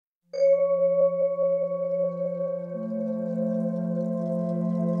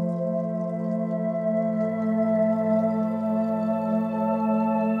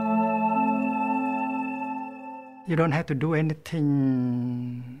You don't have to do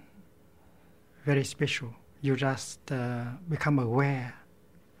anything very special. You just become aware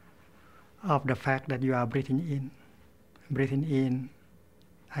of the fact that you are breathing in. Breathing in,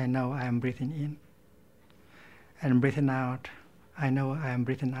 I know I am breathing in. And breathing out, I know I am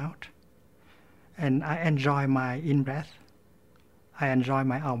breathing out. And I enjoy my in-breath. I enjoy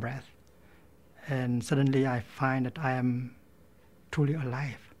my out-breath. And suddenly I find that I am truly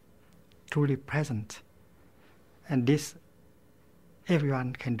alive, truly present. And this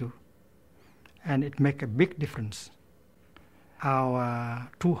everyone can do. And it makes a big difference. Our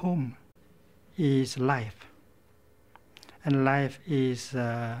true home is life. And life is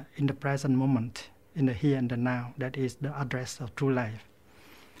in the present moment, in the here and the now. That is the address of true life.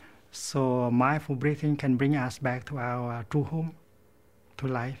 So mindful breathing can bring us back to our true home, to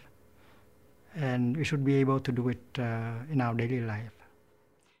life. And we should be able to do it in our daily life.